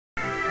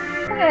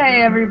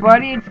Hey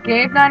everybody, it's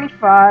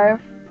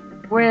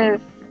Gabe95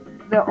 with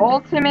the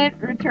ultimate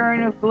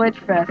return of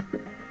Glitchfest.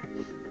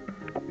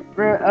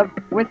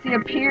 With the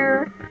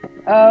appear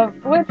of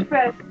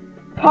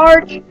Glitchfest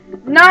Part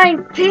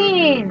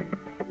 19!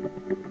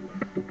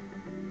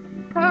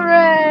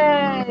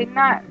 Hooray!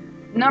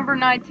 Number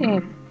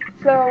 19.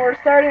 So we're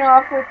starting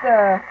off with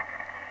the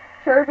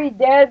Kirby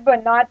dead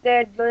but not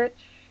dead glitch.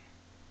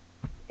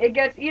 It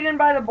gets eaten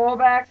by the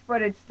bullbacks,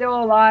 but it's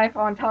still alive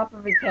on top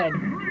of its head.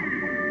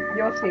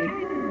 You'll see.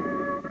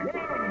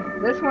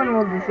 This one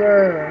will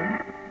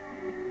deserve.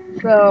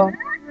 So,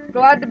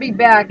 glad to be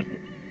back.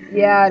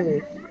 Yeah, it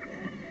is.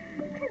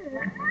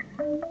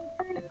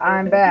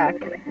 I'm back.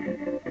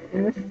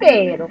 In the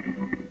saddle.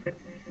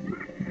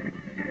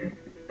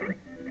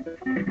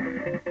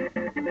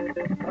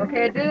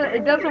 Okay,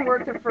 it doesn't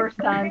work the first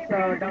time,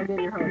 so don't get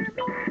your hopes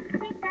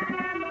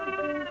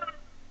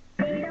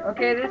up.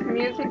 Okay, this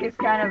music is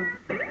kind of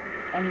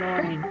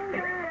annoying.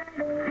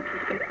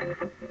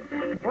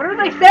 What are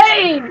they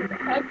saying?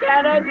 I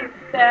can't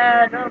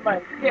understand. Oh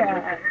my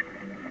god.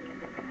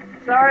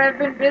 Sorry, I've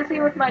been busy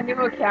with my new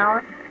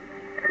account.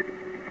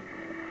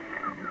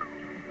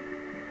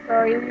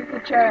 So you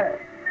can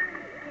check.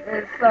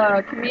 It's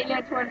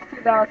Comedian Twins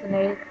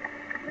 2008.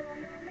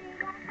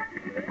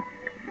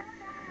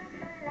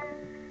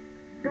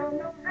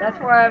 That's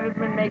why I haven't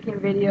been making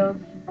videos.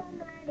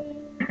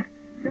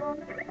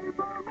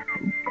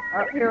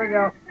 Oh, here we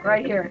go.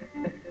 Right here.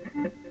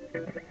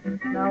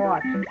 Now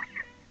watch.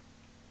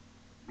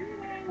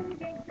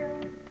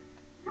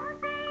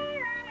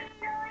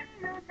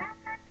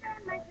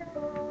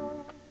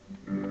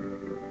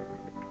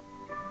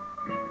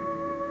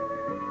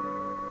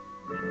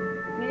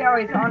 See how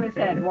he's on his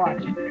head.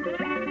 Watch.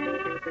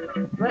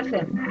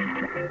 Listen.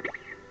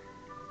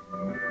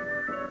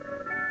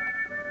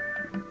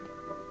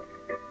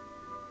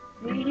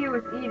 See, he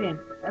was eating.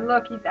 And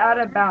look, he's out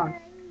of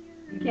bounds.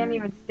 You can't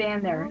even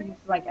stand there. He's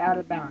like out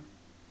of bounds.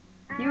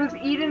 He was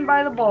eaten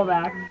by the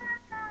bullbacks,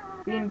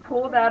 being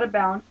pulled out of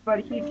bounds,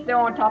 but he's still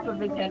on top of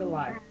his head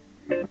alive.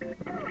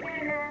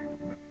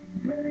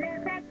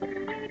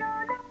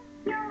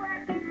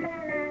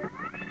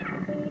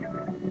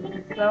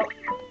 So,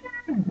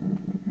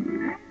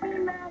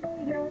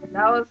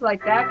 that was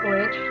like that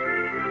glitch.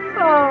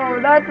 So,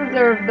 that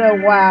deserved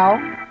the wow.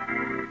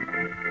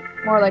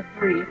 More like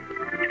 3.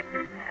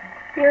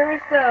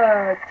 Here's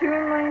the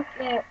Toon Link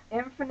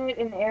Infinite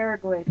in Air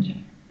glitch.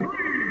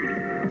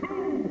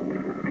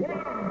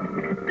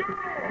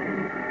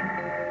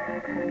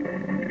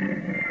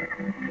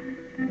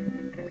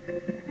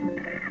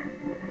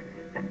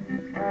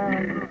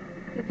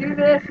 To do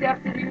this, you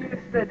have to use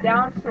the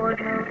down sword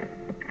move,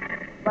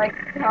 like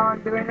how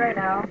I'm doing right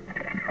now,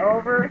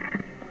 over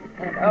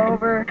and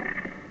over,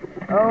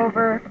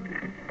 over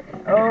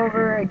and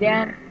over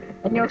again,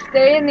 and you'll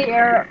stay in the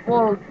air.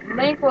 Well,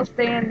 Link will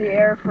stay in the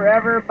air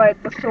forever, but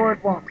the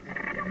sword won't.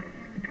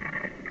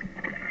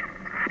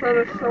 So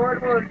the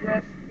sword will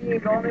just be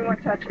the only one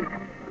touching.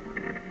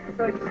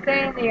 So you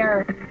stay in the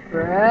air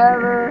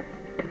forever,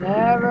 and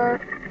ever,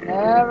 and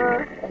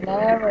ever, and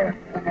ever,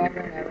 and ever,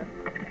 and ever.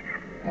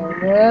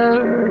 And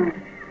ever.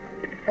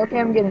 Okay,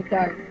 I'm getting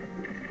tired.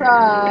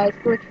 Surprise!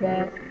 Glitch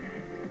fest.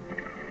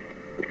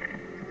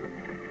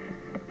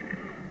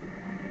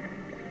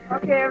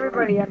 Okay,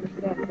 everybody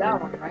understands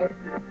that one, right?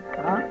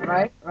 Huh?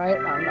 Right?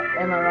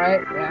 Am I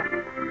right? Yeah.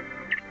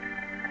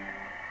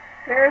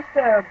 Here's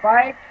the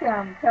bike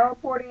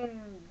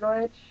teleporting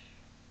glitch.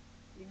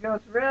 It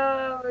goes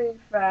really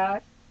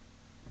fast.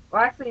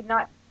 Well, actually,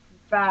 not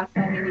fast.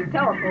 I mean, he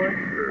teleports,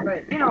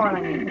 but you know what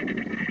I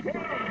mean.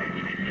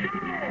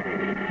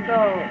 So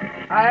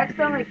I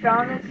accidentally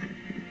found this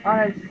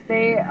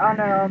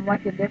on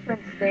like a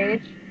different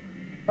stage,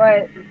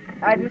 but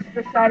I just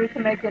decided to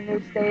make a new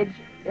stage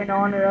in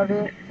honor of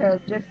it to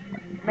just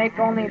make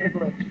only the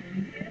glitch.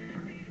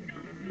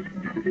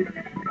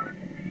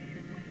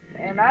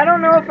 And I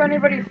don't know if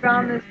anybody's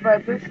found this,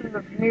 but this is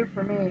new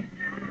for me.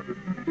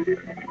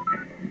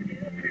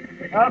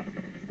 Oh,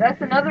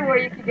 that's another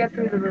way you can get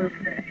through the roof.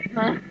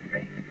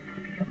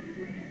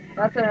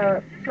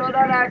 So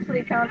that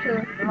actually counts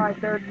as my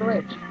 3rd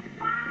glitch.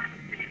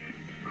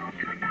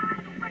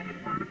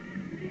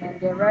 And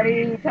get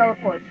ready,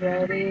 teleports,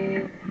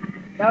 ready.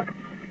 Yep.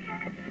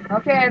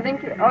 Okay, I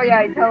think, oh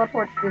yeah, he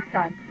teleports this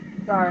time.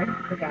 Sorry,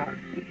 forgot.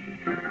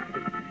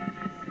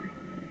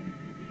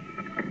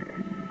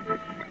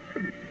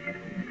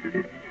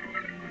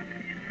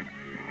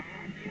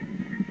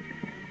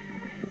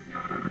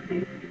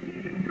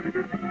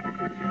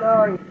 So,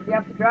 you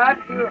have to drive,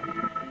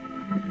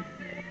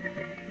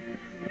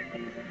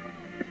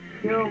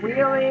 do a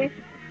wheelie,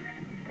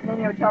 and then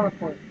you'll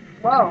teleport.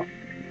 Whoa!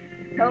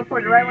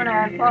 Teleported right when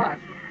I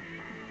unpaused.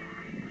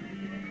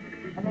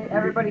 I think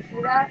everybody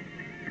see that?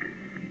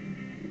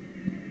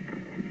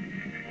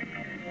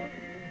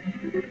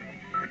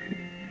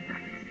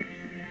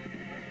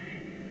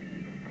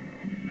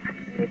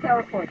 See,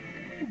 teleports.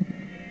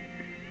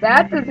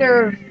 That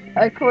deserves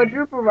a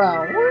quadruple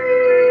wow.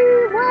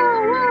 Whee!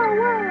 Wow, wow,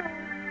 wow!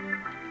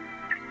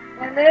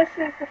 And this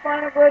is the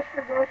final glitch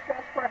for Glitch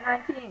Fest Part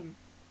 19.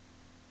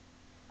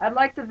 I'd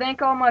like to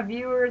thank all my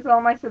viewers,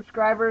 all my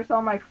subscribers,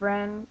 all my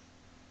friends,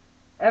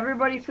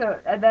 everybody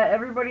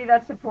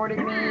that supported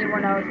me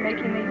when I was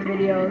making these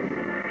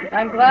videos.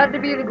 I'm glad to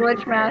be the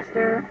Glitch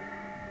Master,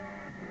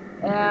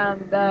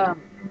 and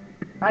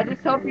I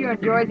just hope you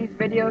enjoy these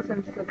videos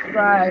and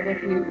subscribe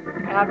if you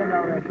haven't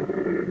already.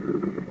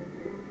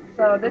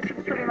 So this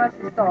is pretty much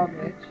the stall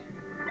glitch.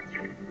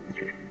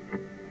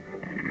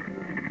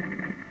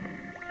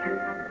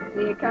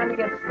 See, it kind of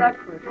gets stuck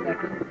for a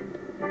second.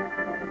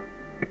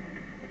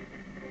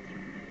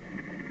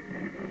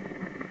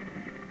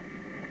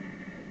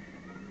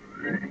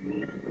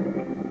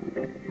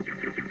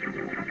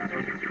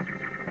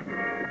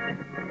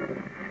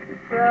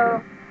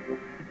 So,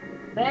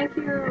 thank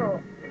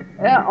you,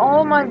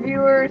 all my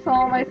viewers,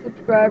 all my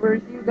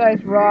subscribers. You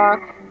guys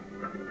rock.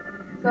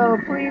 So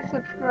please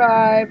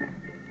subscribe.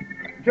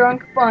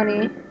 Drunk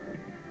Bunny,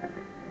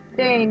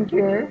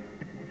 Danger,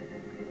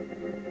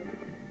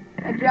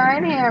 a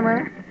giant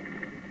hammer,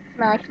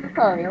 Smash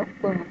Lucario,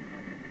 boom.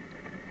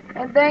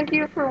 And thank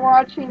you for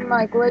watching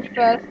my Glitch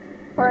Fest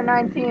Part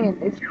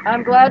 19.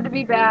 I'm glad to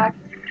be back.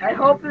 I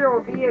hope there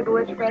will be a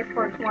Glitch Fest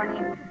Part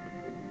 20.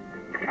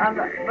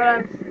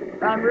 But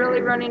I'm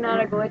really running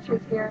out of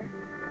glitches here.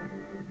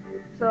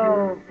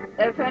 So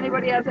if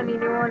anybody has any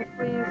new ones,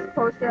 please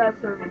post it as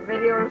a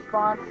video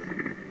response.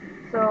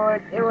 So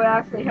it would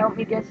actually help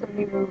me get some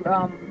new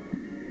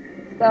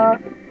stuff.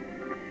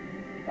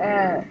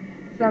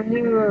 Some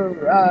new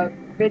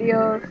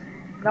videos.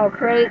 And I'll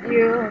credit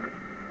you.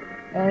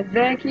 And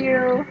thank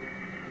you.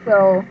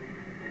 So,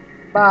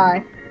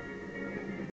 bye.